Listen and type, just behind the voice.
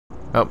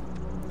Oh.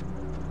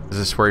 Is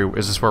this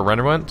where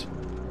Renner went?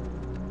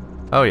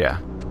 Oh, yeah.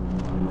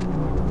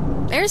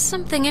 There's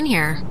something in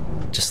here.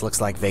 Just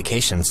looks like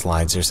vacation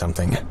slides or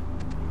something.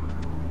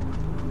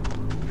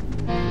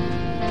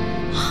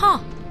 Huh.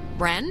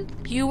 Ren,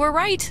 you were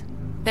right.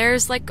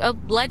 There's like a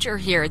ledger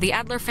here. The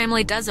Adler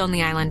family does own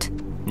the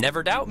island.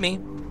 Never doubt me.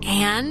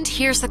 And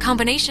here's the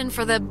combination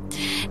for the...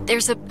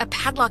 There's a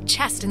padlocked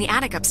chest in the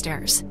attic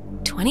upstairs.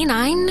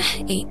 29,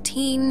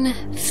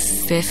 18,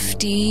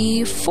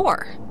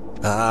 54.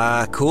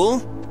 Cool?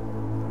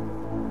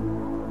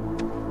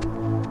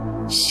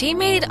 She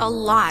made a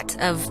lot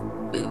of...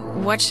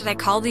 What should I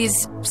call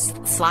these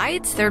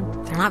slides? They're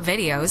not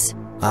videos.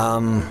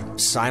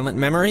 Silent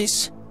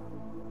memories?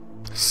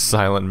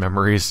 Silent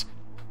memories.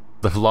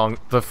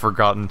 The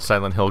forgotten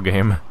Silent Hill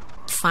game.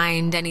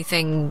 Find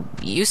anything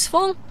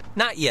useful?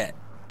 Not yet.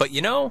 But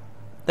you know,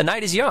 the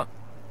night is young.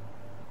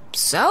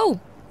 So,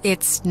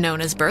 it's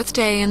Nona's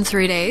birthday in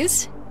 3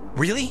 days.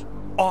 Really?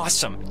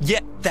 Awesome. Yeah,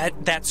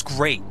 that's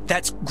great.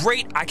 That's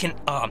great. I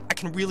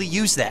can really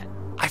use that.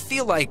 I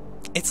feel like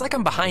it's like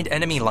I'm behind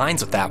enemy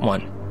lines with that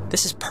one.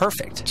 This is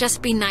perfect.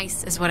 Just be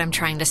nice is what I'm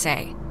trying to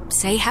say.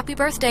 Say happy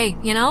birthday,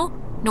 you know?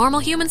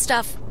 Normal human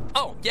stuff.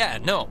 Oh, yeah,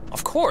 no,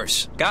 of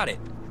course. Got it.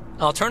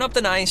 I'll turn up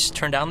the nice,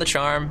 turn down the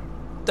charm.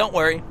 Don't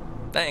worry.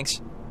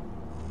 Thanks.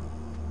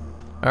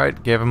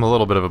 Alright, gave him a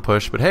little bit of a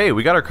push, but hey,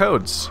 we got our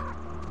codes.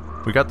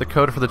 We got the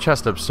code for the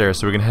chest upstairs,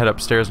 so we can head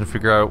upstairs and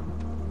figure out,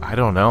 I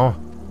don't know,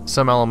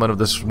 some element of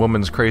this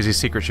woman's crazy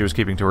secret she was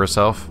keeping to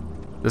herself.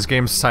 This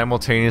game's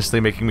simultaneously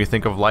making me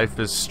think of Life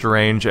is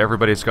Strange,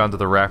 Everybody's Gone to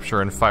the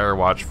Rapture, and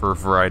Firewatch for a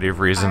variety of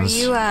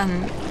reasons. Are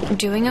you,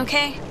 doing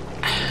okay?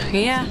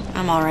 Yeah,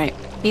 I'm alright.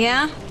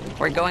 Yeah?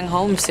 We're going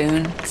home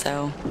soon,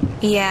 so...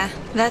 Yeah,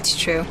 that's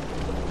true.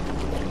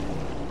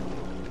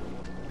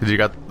 Because you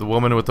got the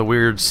woman with the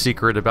weird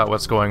secret about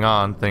what's going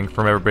on thing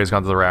from Everybody's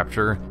Gone to the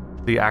Rapture,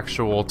 the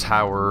actual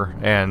tower,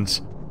 and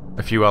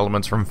a few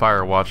elements from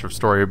Firewatch of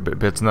story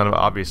bits, and then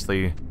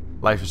obviously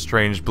Life is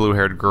Strange,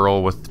 blue-haired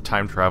girl with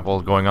time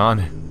travel going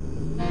on.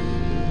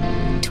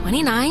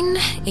 29,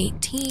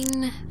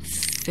 18,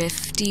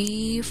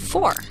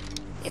 54.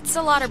 It's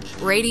a lot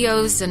of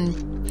radios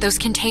and those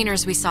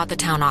containers we saw at the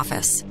town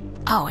office.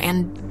 Oh,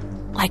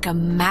 and like a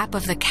map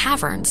of the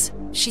caverns.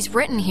 She's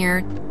written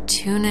here,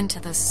 tune into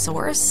the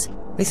source.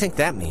 What do you think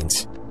that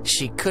means?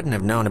 She couldn't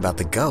have known about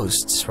the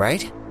ghosts,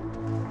 right?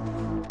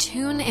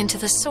 Tune into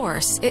the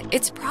source.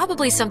 It's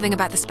probably something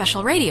about the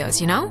special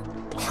radios, you know?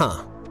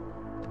 Huh.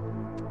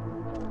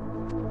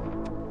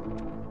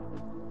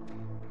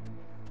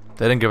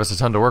 They didn't give us a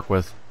ton to work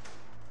with.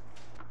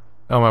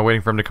 Oh, am I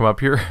waiting for him to come up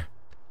here?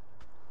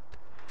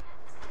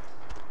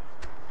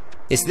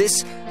 Is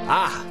this...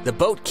 Ah, the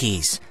boat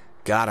keys.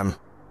 Got 'em.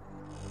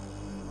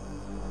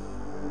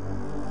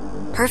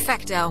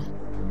 Perfecto.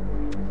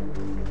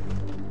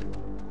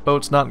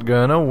 Boat's not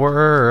gonna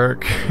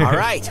work.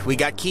 Alright, we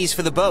got keys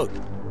for the boat.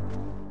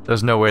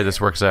 There's no way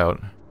this works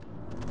out.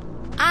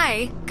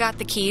 I got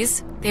the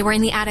keys. They were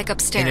in the attic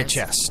upstairs. In a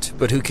chest,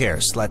 but who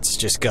cares? Let's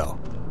just go.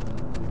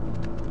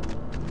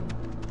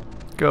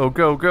 Go,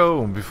 go,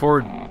 go!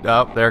 Before...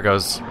 Oh, there it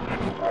goes.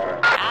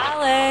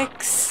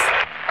 Alex!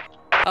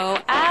 Oh,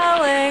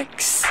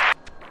 Alex!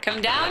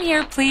 Come down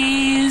here,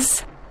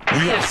 please. We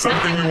have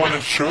something we want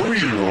to show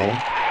you.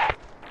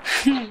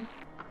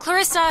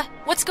 Clarissa,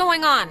 what's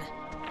going on?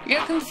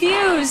 You're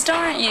confused,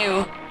 aren't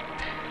you?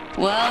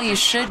 Well, you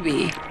should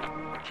be.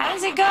 How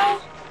does it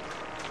go?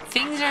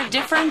 Things are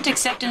different,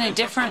 except in a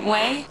different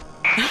way?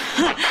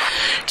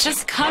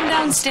 Just come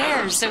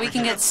downstairs so we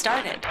can get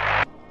started.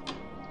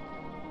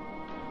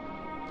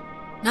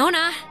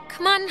 Nona,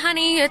 come on,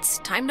 honey. It's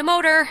time to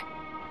motor.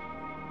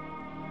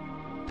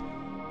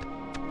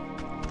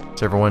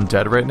 Is everyone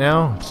dead right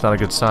now? It's not a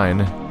good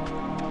sign.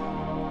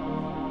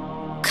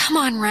 Come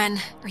on, Ren.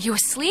 Are you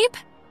asleep?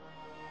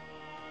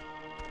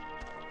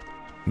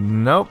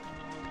 Nope.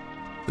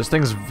 This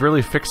thing's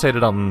really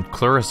fixated on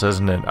Clarissa,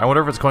 isn't it? I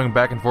wonder if it's going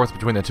back and forth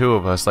between the two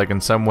of us, like in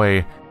some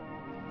way.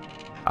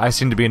 I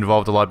seem to be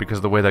involved a lot because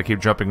of the way that I keep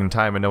jumping in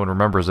time and no one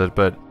remembers it,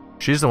 but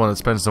she's the one that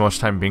spends the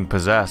most time being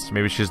possessed.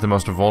 Maybe she's the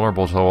most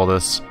vulnerable to all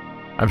this.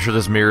 I'm sure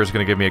this mirror is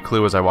going to give me a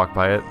clue as I walk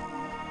by it.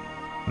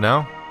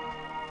 No?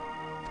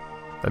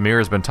 The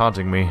mirror's been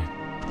taunting me.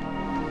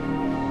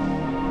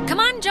 Come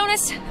on,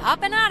 Jonas.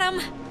 Up and at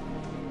 'em.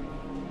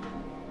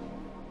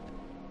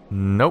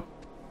 Nope.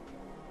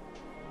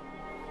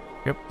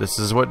 Yep, this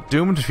is what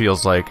doomed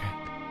feels like.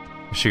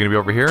 Is she gonna be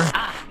over here?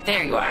 Ah,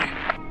 there you are.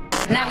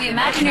 Now we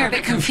imagine you're a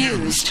bit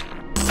confused.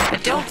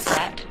 But don't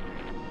fret.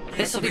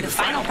 This will be the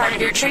final part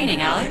of your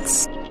training,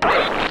 Alex.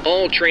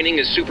 All training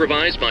is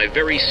supervised by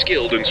very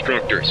skilled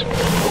instructors.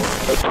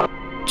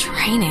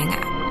 Training?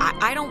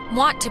 I don't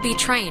want to be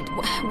trained.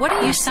 What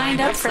are You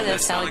signed up for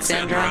this,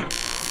 Alexandra.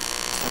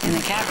 In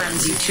the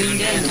caverns, you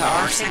tuned in to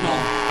our signal.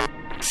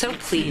 So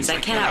please, I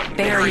cannot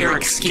bear your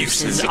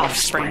excuses,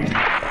 offspring.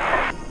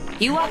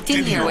 You walked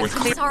in here with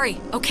clear... Sorry,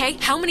 okay?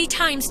 How many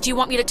times do you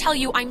want me to tell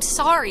you I'm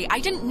sorry? I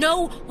didn't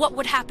know what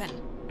would happen.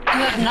 You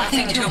have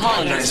nothing to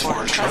apologize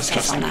for. Trust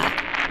us on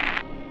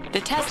that.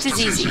 The test is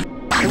easy.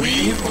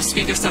 We will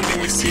speak of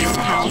something we see in the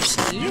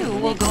house. You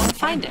will go and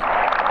find it.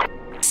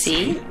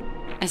 See?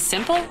 As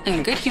simple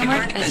and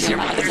good-humored as your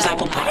mother's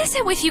apple pie. What is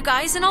it with you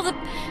guys and all the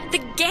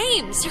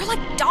games? You're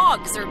like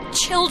dogs or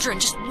children.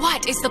 Just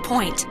what is the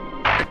point?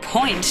 The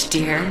point,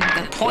 dear,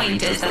 the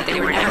point is that they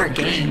were never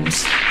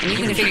games. And you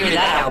can figure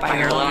that out by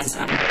your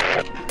lonesome.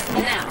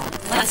 Now,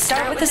 let's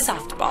start with the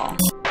softball.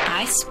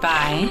 I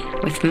spy,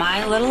 with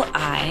my little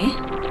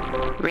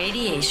eye,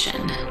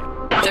 radiation.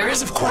 There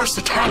is, of course,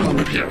 a time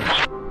limit here.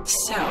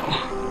 So,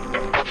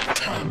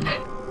 10.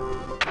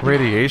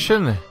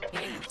 Radiation?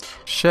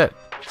 Shit.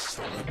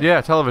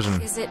 Yeah,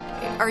 television.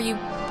 Are you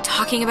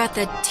talking about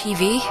the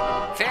TV?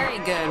 very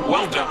good.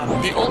 Well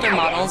done. The older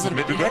models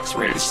emitted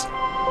X-rays.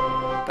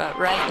 But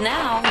right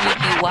now,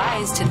 you'd be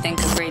wise to think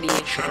of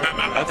radiation. In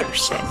another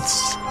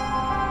sense.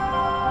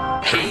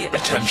 Pay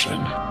attention.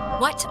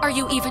 What are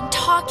you even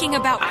talking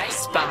about? I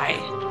spy.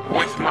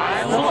 With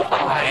my little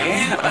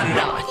eye, a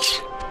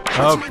notch.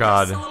 Oh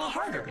god. A little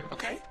harder,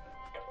 okay?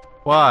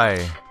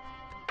 Why?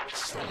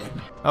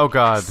 Oh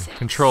god.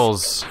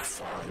 Controls.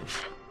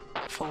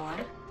 4,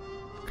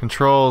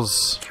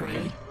 Controls.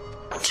 3,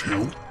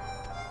 2.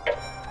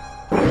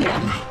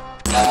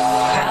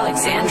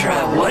 Alexandra,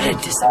 what a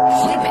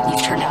disappointment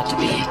you've turned out to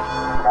be.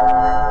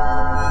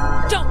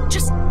 Don't,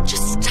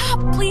 just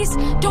stop, please.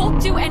 Don't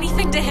do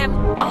anything to him.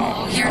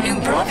 Oh, your new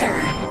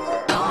brother.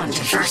 Gone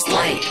to first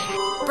light.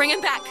 Bring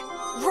him back,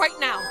 right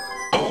now.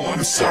 Oh,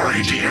 I'm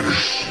sorry, dear.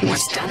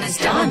 What's done is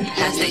done,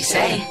 as they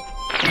say.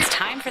 It's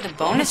time for the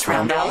bonus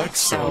round, Alex,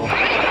 so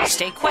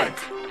stay quick.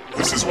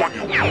 This is one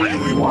you'll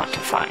really want to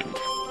find.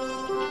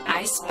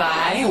 I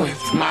spy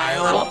with my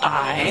little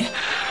eye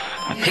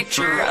a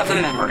picture of a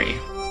memory.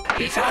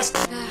 Be fast.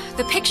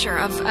 The picture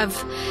of,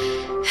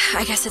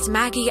 I guess it's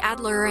Maggie,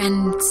 Adler,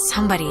 and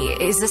somebody.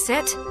 Is this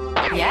it?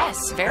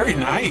 Yes, very.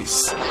 Very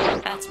nice.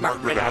 That's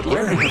Margaret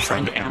Adler and her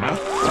friend Anna.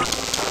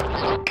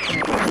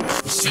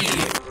 See,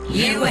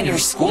 you and your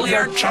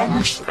schoolyard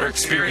chums are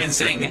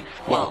experiencing,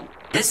 well,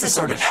 this has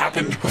sort of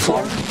happened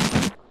before.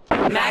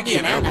 Maggie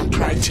and Anna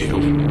tried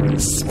to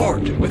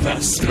sport with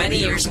us many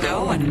years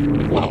ago,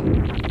 and, well,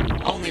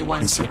 only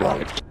one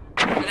survived.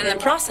 And in the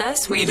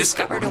process, we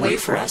discovered a way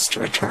for us to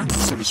return,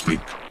 So to speak.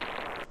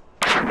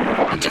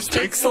 It just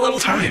takes a little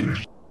time.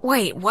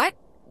 Wait, what?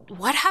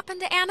 What happened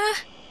to Anna?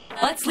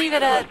 Let's leave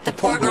it at the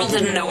poor girl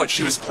didn't know what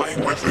she was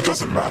Playing with, it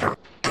doesn't matter.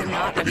 They're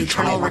not an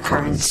eternal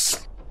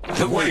recurrence.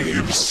 The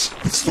waves.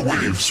 It's the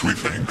waves, we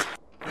think.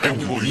 And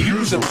we will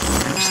use the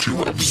waves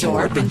to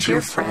absorb into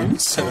your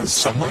friends as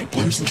sunlight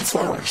blooms into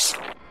flowers.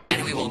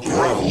 And we will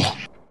Grow.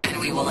 and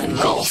we will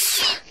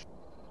engulf.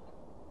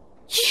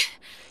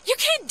 You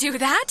can't do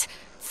that.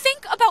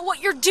 Think about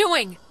what you're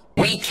doing.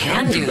 We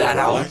can do that,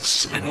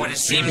 Alex. And what it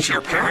seems to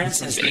your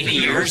parents as 80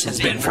 years has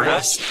been for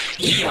us,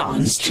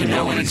 eons to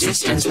know an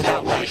existence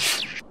without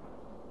life.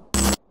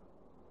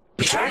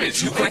 We tried it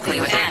too quickly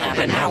with Anna,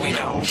 but now we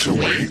know. To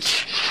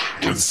wait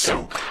and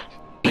soak.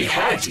 We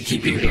had to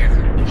keep you here,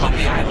 on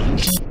the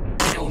island.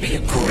 It will be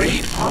a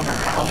great honor,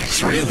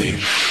 Alex, really,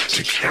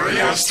 To carry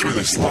us through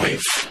this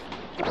life.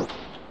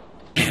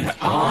 and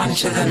on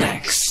to the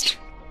next.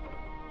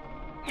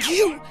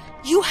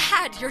 You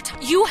had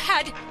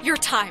your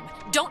time.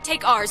 Don't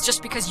take ours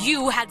just because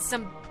you had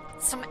some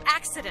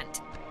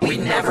accident. We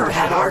never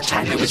had our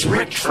time. It was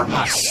ripped from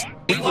us.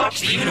 We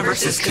watched the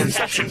universe's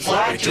conception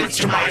fly to its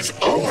demise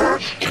over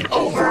and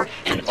over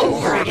and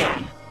over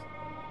again.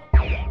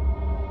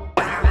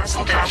 When our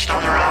vessel dashed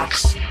on the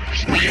rocks,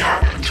 we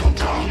had until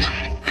dawn,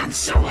 and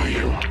so will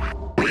you.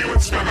 We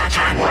would spend that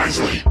time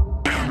wisely,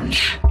 and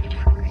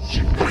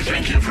we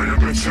thank you for your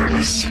good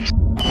service.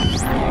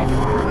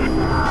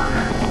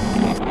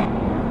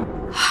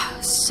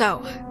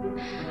 So,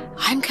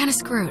 I'm kind of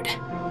screwed.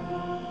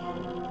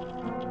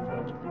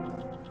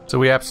 So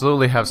we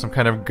absolutely have some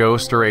kind of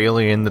ghost or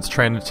alien that's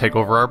trying to take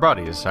over our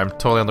bodies. I'm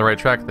totally on the right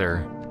track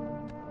there.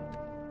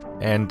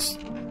 And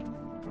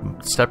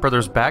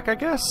stepbrother's back, I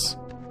guess?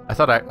 I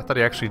thought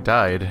he actually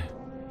died.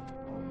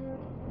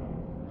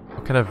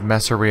 What kind of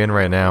mess are we in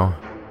right now?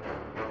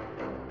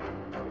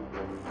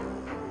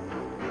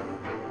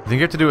 I think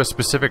you have to do a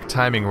specific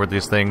timing with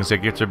these things.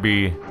 Like you have to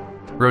be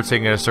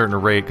rotating at a certain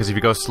rate, because if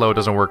you go slow it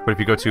doesn't work, but if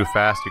you go too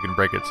fast you can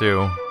break it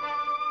too.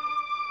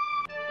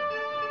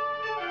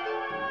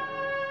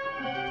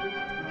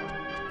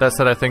 That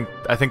said, I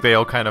think they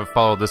all kind of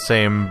follow the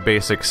same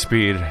basic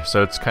speed,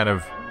 so it's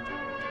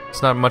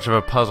not much of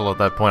a puzzle at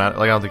that point.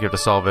 I don't think you have to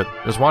solve it.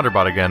 There's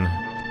Wanderbot again.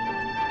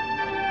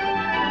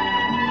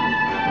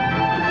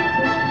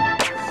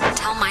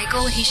 Tell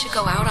Michael he should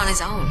go out on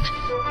his own.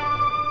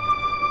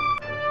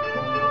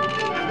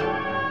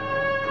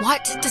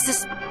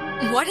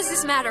 What does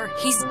this matter?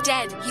 He's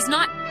dead. He's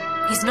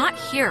not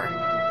here.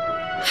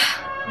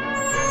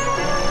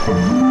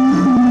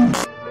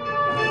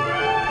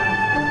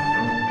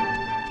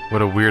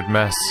 What a weird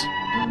mess.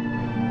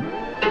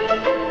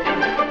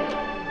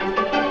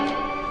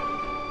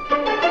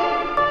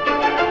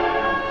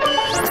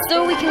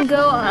 So we can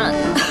go on.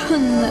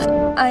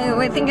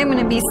 I think I'm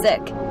gonna be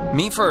sick.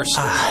 Me first.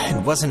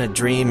 It wasn't a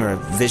dream or a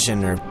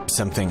vision or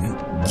something.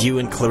 You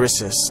and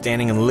Clarissa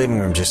standing in the living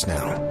room just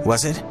now,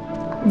 was it?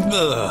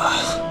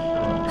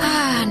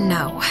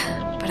 No.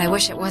 But I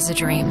wish it was a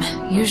dream.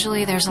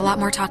 Usually there's a lot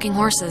more talking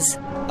horses.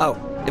 Oh,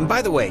 and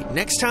by the way,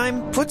 next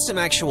time, put some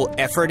actual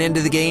effort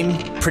into the game,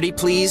 pretty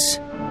please.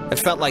 It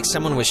felt like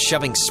someone was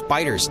shoving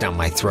spiders down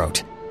my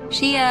throat.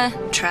 She,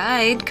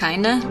 tried,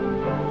 kinda.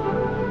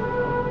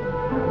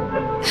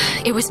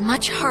 It was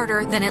much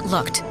harder than it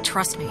looked,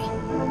 trust me.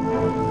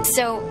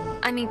 So,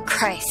 I mean,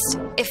 Christ.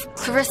 If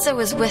Clarissa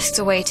was whisked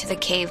away to the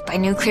cave by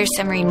nuclear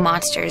submarine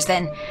monsters,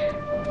 then...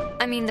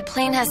 I mean, the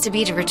plan has to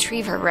be to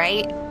retrieve her,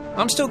 right?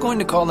 I'm still going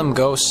to call them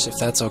ghosts, if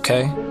that's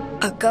okay.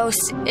 A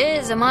ghost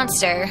is a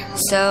monster,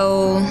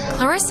 so...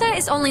 Clarissa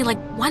is only like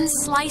one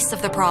slice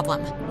of the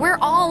problem. We're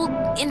all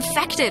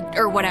infected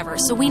or whatever,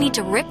 so we need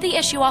to rip the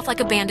issue off like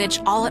a bandage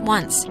all at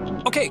once.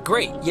 Okay,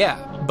 great, yeah,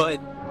 but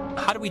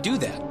how do we do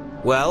that?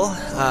 Well,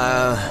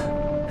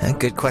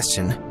 good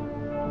question.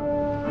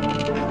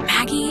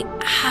 Maggie?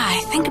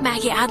 I think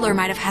Maggie Adler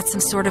might have had some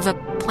sort of a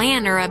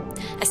plan or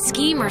a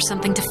scheme or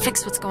something to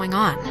fix what's going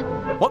on.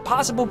 What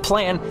possible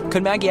plan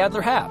could Maggie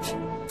Adler have?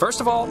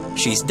 First of all,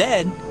 she's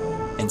dead.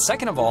 And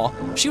second of all,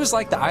 she was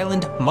like the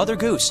island Mother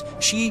Goose.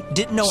 She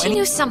didn't know She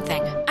knew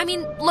something. I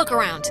mean, look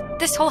around.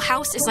 This whole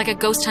house is like a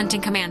ghost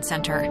hunting command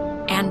center.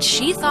 And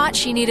she thought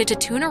she needed to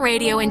tune a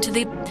radio into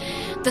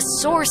the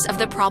source of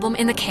the problem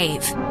in the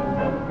cave.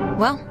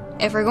 Well,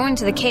 if we're going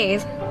to the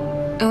cave...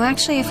 Oh,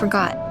 actually, I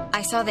forgot.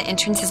 I saw the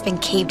entrance has been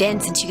caved in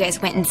since you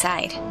guys went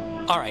inside.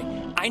 Alright,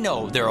 I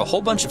know there are a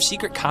whole bunch of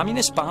secret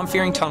communist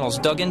bomb-fearing tunnels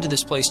dug into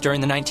this place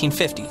during the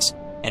 1950s.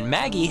 And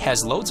Maggie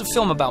has loads of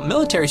film about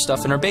military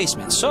stuff in her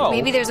basement, so...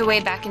 Maybe there's a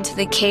way back into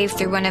the cave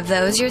through one of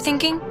those, you're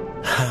thinking?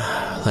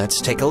 Let's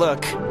take a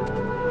look.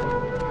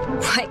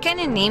 What kind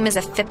of name is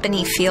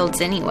Epiphany Fields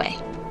anyway?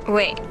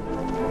 Wait,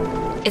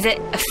 is it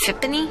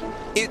Epiphany?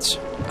 It's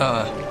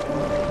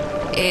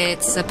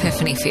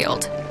Epiphany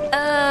Field.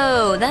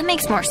 Oh, that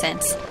makes more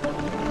sense.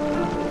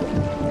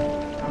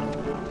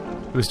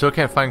 We still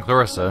can't find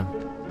Clarissa,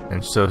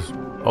 and so,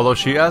 although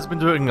she has been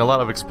doing a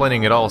lot of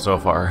explaining it all so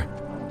far.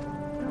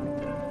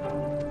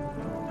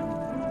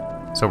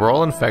 So we're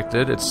all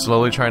infected, it's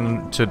slowly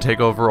trying to take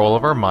over all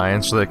of our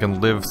minds so they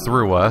can live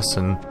through us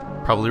and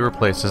probably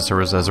replace us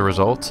as a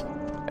result.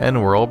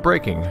 And we're all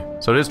breaking.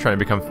 So it is trying to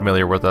become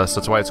familiar with us,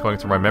 that's why it's going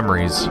through my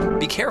memories.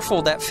 Be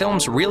careful, that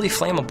film's really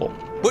flammable.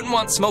 Wouldn't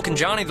want Smokin'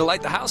 Johnny to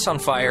light the house on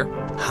fire.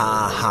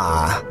 Ha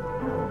ha.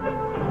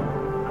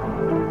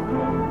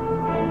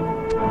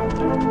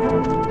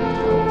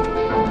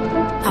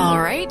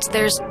 Alright,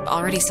 there's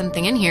already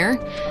something in here.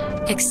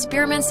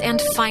 Experiments and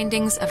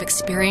Findings of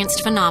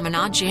Experienced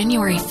Phenomena,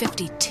 January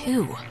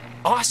 52.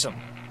 Awesome.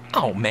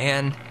 Oh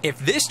man, if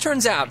this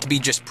turns out to be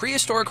just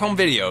prehistoric home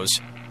videos...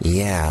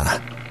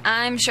 Yeah.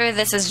 I'm sure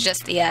this is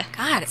just the,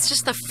 God, it's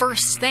just the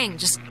first thing.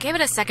 Just give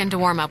it a second to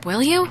warm up,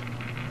 will you?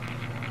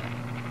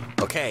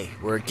 Okay,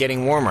 we're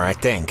getting warmer, I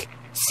think.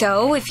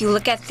 So, if you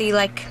look at the,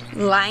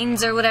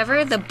 lines or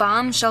whatever, the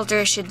bomb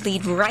shelter should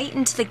lead right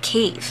into the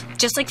cave.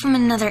 Just like from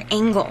another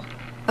angle.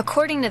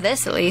 According to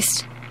this, at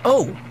least.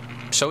 Oh,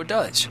 so it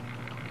does.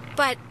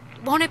 But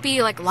won't it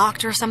be,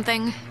 locked or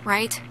something,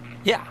 right?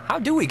 Yeah, how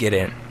do we get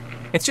in?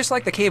 It's just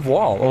like the cave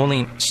wall,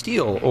 only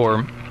steel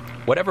or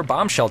whatever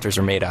bomb shelters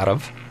are made out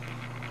of.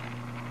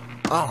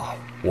 Oh,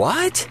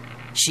 what?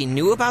 She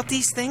knew about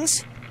these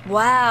things?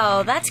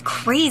 Wow, that's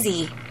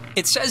crazy.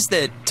 It says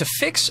that to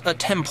fix a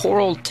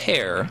temporal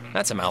tear,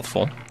 that's a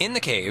mouthful, in the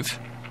cave,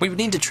 we would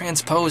need to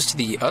transpose to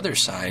the other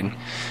side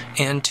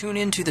and tune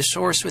into the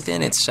source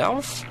within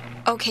itself?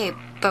 Okay,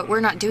 but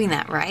we're not doing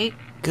that, right?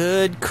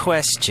 Good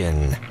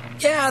question.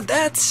 Yeah,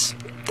 that's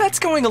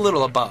going a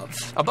little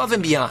above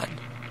and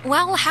beyond.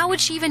 Well, how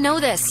would she even know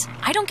this?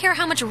 I don't care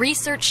how much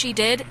research she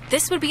did,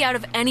 this would be out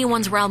of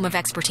anyone's realm of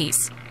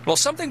expertise. Well,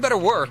 something better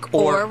work,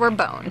 or we're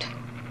boned.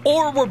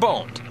 Or we're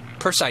boned.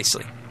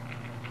 Precisely.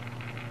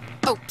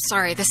 Oh,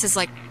 sorry, this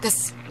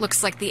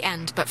looks like the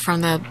end, but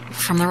from the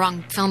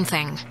wrong film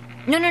thing.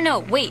 No,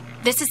 wait.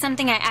 This is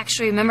something I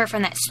actually remember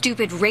from that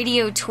stupid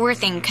radio tour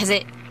thing, because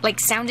it,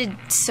 sounded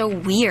so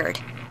weird.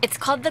 It's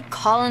called the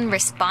call and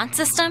response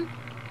system.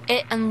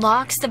 It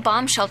unlocks the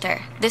bomb shelter.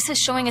 This is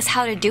showing us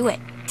how to do it.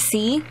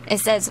 See? It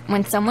says,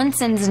 when someone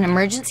sends an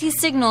emergency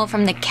signal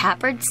from the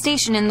Catbird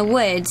station in the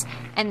woods,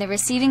 and the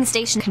receiving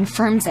station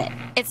confirms it.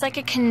 It's like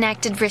a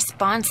connected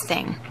response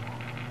thing.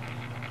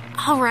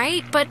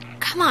 Alright, but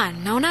come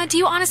on, Nona, do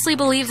you honestly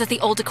believe that the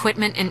old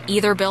equipment in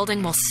either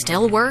building will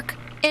still work?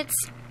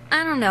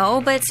 I don't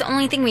know, but it's the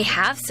only thing we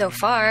have so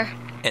far.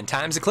 And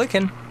time's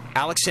a-clicking.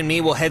 Alex and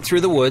me will head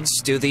through the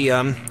woods, do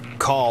the,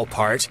 call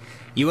part.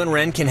 You and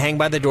Ren can hang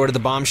by the door to the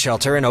bomb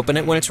shelter and open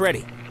it when it's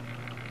ready.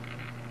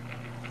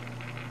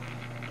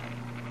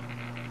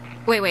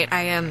 Wait,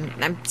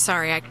 I'm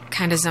sorry, I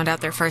kinda zoned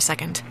out there for a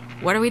second.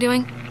 What are we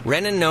doing?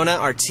 Ren and Nona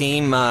are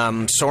team,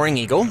 Soaring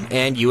Eagle,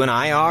 and you and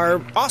I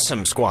are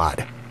Awesome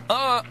Squad.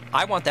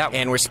 I want that one.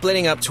 And we're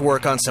splitting up to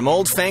work on some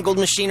old-fangled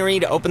machinery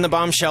to open the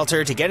bomb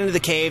shelter, to get into the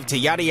cave, to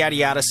yada yada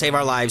yada, save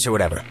our lives or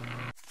whatever.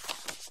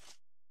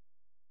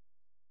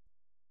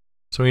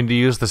 So we need to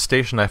use the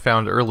station I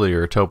found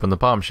earlier to open the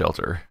bomb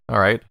shelter.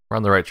 Alright, we're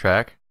on the right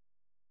track.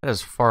 That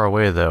is far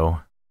away,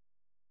 though.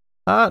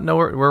 No,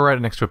 we're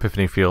right next to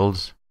Epiphany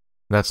Fields.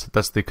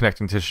 That's the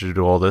connecting tissue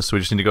to all this, so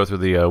we just need to go through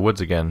the woods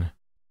again.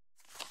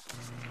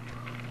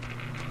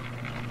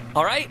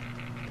 Alright,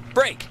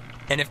 break.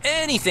 And if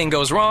anything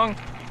goes wrong,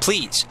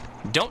 please,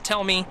 don't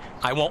tell me.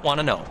 I won't want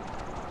to know.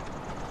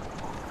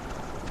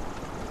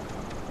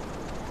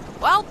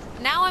 Well,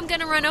 now I'm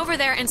gonna run over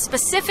there and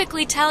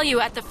specifically tell you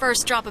at the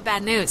first drop of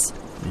bad news.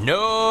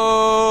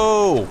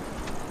 No!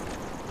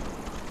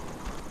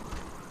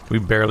 We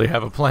barely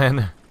have a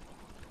plan.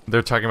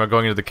 They're talking about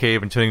going into the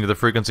cave and tuning to the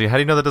frequency. How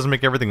do you know that doesn't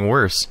make everything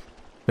worse?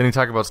 Then you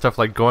talk about stuff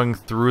like going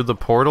through the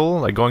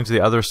portal, like going to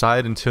the other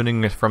side and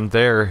tuning it from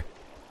there.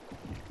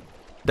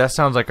 That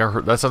sounds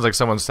like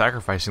someone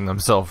sacrificing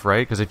themselves,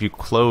 right? Because if you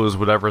close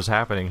whatever's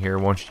happening here,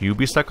 won't you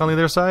be stuck on the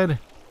other side?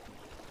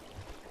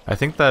 I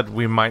think that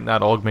we might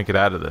not all make it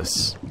out of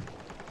this.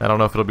 I don't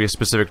know if it'll be a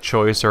specific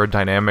choice or a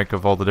dynamic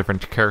of all the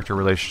different character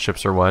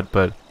relationships or what,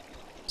 but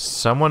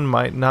someone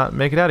might not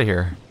make it out of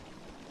here.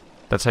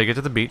 That's how you get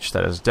to the beach.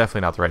 That is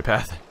definitely not the right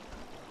path.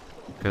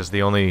 Because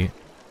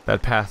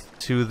that path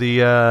to the,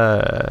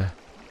 yeah,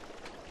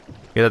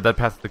 that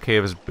path to the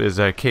cave is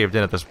caved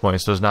in at this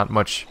point, so there's not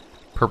much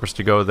purpose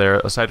to go there,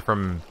 aside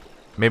from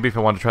maybe if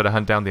I want to try to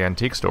hunt down the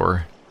antique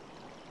store.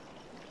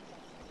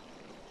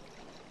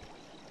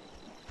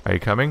 Are you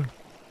coming,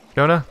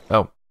 Jonah?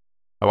 Oh,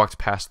 I walked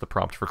past the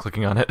prompt for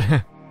clicking on it.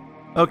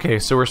 Okay,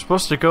 so we're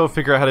supposed to go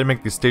figure out how to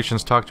make these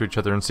stations talk to each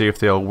other and see if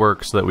they all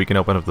work so that we can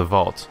open up the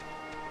vault.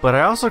 But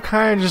I also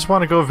kind of just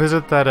want to go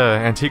visit that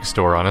antique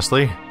store,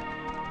 honestly.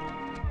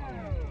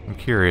 I'm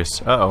curious.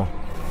 Uh-oh.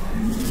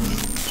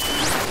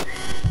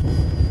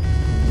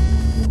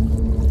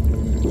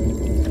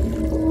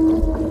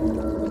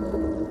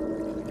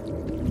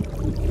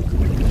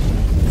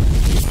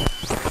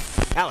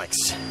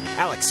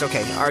 Alex,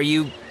 okay, are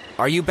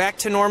you back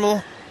to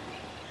normal?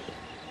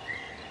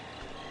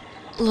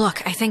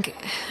 Look,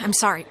 I'm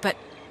sorry, but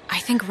I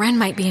think Ren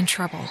might be in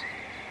trouble.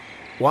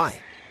 Why?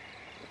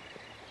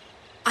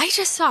 I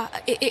just saw,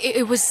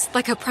 it was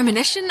like a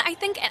premonition, I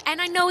think, and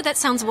I know that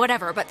sounds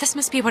whatever, but this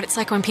must be what it's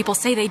like when people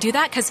say they do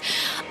that, because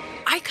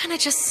I kind of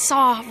just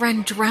saw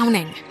Ren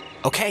drowning.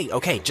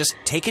 Okay, just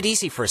take it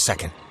easy for a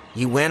second.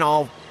 You went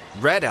all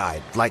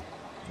red-eyed, like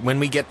when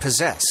we get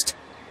possessed.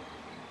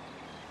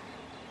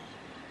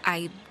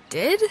 I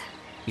did?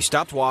 You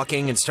stopped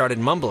walking and started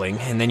mumbling,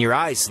 and then your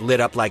eyes lit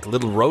up like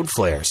little road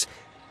flares.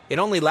 It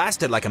only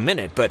lasted like a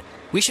minute, but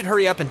we should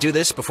hurry up and do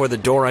this before the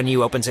door on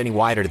you opens any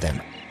wider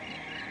then.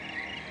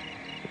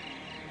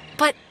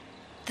 But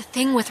the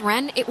thing with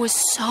Ren, it was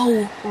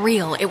so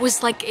real. It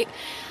was like,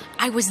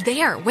 I was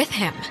there with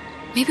him.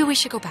 Maybe we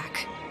should go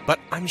back.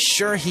 But I'm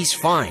sure he's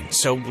fine,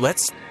 so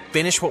let's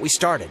finish what we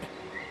started.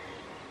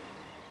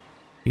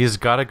 He's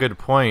got a good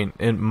point.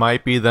 It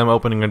might be them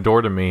opening a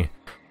door to me.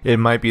 It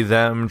might be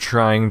them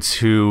trying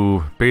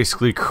to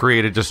basically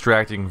create a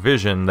distracting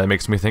vision that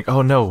makes me think,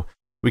 oh no,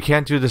 we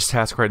can't do this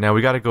task right now,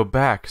 we gotta go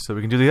back so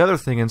we can do the other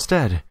thing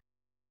instead.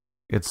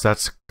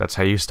 That's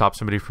how you stop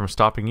somebody from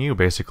stopping you,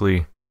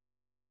 basically.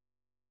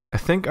 I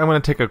think I'm gonna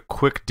take a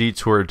quick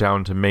detour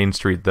down to Main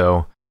Street,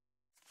 though,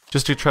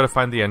 just to try to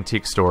find the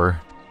antique store.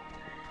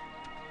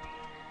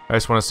 I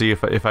just want to see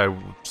if I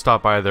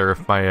stop by there,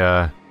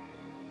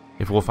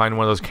 if we'll find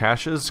one of those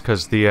caches,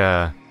 because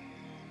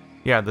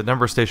yeah, the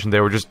number station,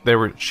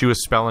 she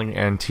was spelling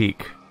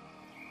antique.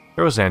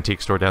 There was an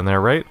antique store down there,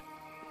 right?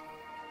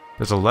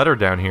 There's a letter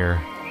down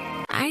here.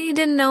 I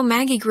didn't know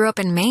Maggie grew up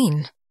in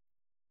Maine.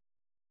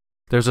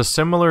 There's a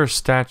similar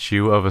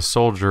statue of a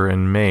soldier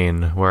in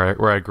Maine,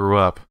 where I grew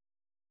up.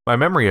 My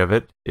memory of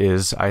it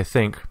is, I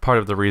think, part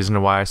of the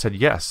reason why I said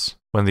yes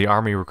when the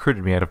Army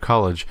recruited me out of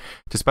college,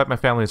 despite my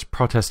family's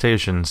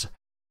protestations.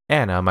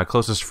 Anna, my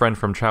closest friend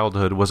from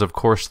childhood, was of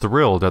course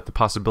thrilled at the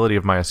possibility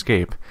of my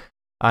escape.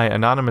 I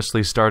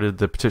anonymously started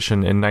the petition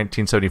in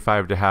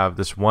 1975 to have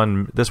this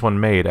one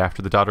made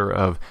after the daughter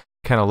of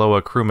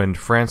Kanaloa crewman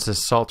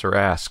Francis Salter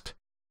asked.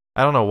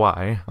 I don't know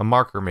why, a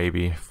marker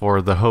maybe,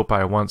 for the hope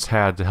I once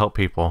had to help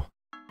people.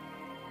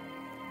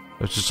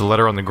 There's just a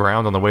letter on the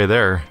ground on the way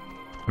there.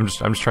 I'm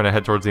just trying to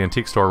head towards the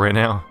antique store right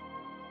now.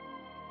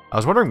 I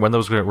was wondering when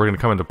those were going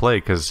to come into play,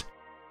 because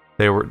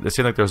it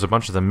seemed like there was a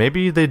bunch of them.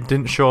 Maybe they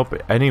didn't show up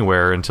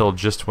anywhere until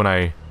just when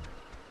I...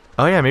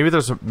 Oh yeah, maybe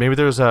there's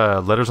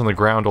letters on the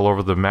ground all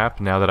over the map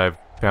now that I've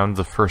found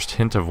the first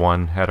hint of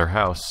one at her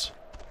house.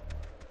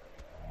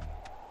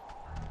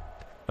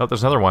 Oh,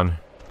 there's another one.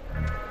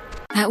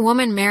 That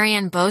woman,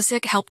 Marianne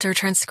Bozick, helped her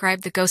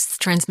transcribe the ghost's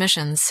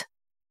transmissions.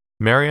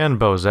 Marianne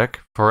Bozick,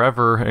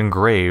 forever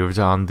engraved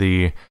on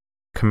the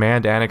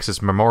Command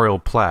Annex's memorial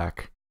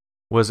plaque,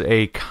 was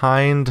a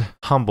kind,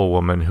 humble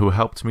woman who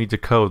helped me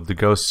decode the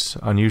ghost's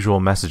unusual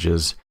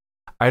messages.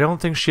 I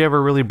don't think she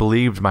ever really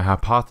believed my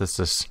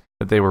hypothesis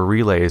that they were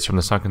relays from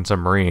the sunken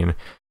submarine,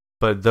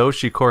 but though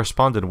she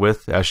corresponded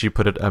with, as she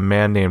put it, a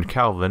man named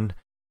Calvin,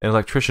 an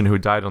electrician who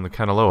died on the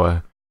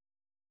Kanaloa,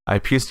 I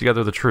pieced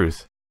together the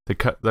truth.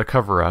 the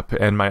cover-up,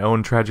 and my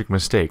own tragic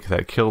mistake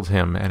that killed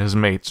him and his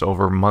mates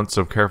over months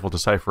of careful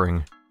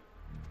deciphering.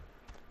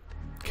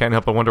 Can't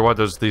help but wonder why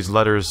there's these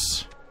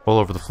letters all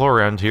over the floor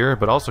around here,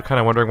 but also kind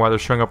of wondering why they're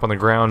showing up on the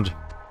ground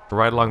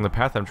right along the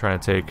path I'm trying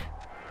to take.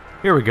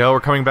 Here we go, we're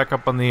coming back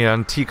up on the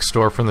antique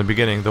store from the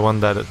beginning, the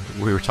one that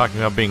we were talking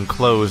about being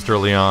closed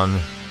early on.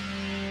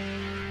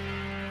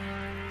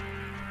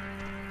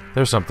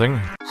 There's something.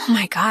 Oh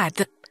my god,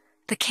 the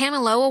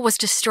Kamiloa was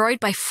destroyed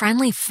by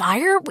friendly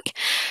fire?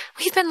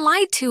 We've been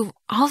lied to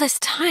all this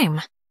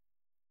time.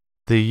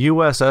 The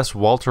USS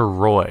Walter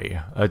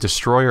Roy, a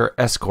destroyer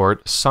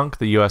escort, sunk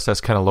the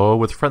USS Kamiloa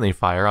with friendly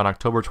fire on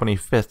October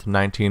 25th,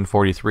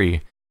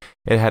 1943.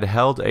 It had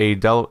held a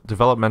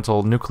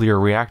developmental nuclear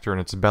reactor in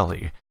its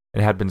belly.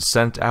 It had been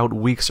sent out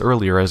weeks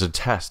earlier as a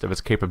test of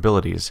its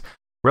capabilities.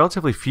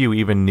 Relatively few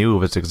even knew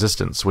of its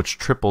existence, which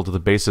tripled the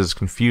base's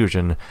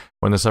confusion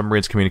when the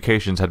submarine's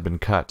communications had been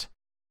cut.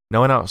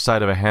 No one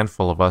outside of a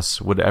handful of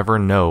us would ever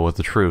know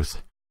the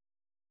truth.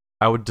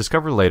 I would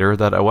discover later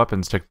that a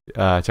weapons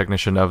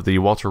technician of the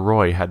Walter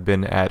Roy had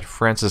been at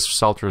Francis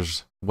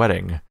Salter's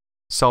wedding.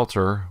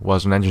 Salter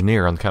was an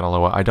engineer on the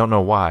Kamiloa. I don't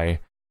know why,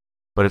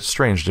 but it's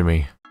strange to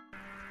me.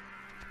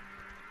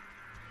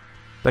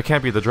 That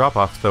can't be the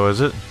drop-off, though,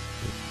 is it?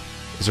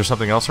 Is there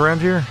something else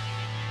around here?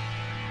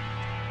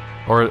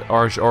 Or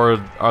are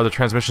the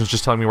transmissions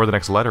just telling me where the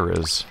next letter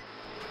is?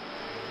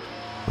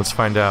 Let's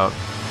find out.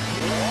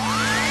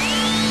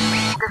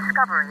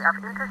 Discovery of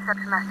intercept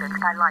message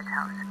by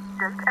Lighthouse.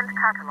 Date and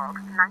catalog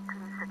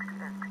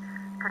 1968.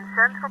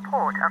 Concerns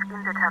report of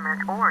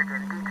indeterminate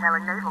origin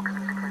detailing naval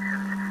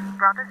communications.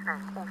 Brother's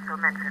name also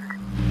mentioned.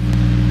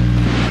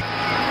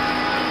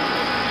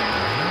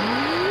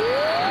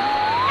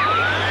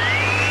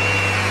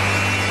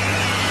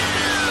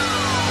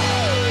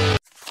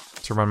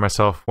 To remind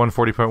myself,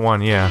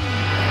 140.1, yeah.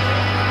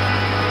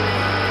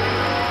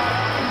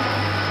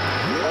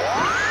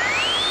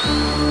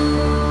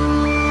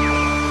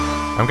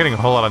 I'm getting a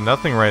whole lot of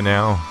nothing right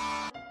now.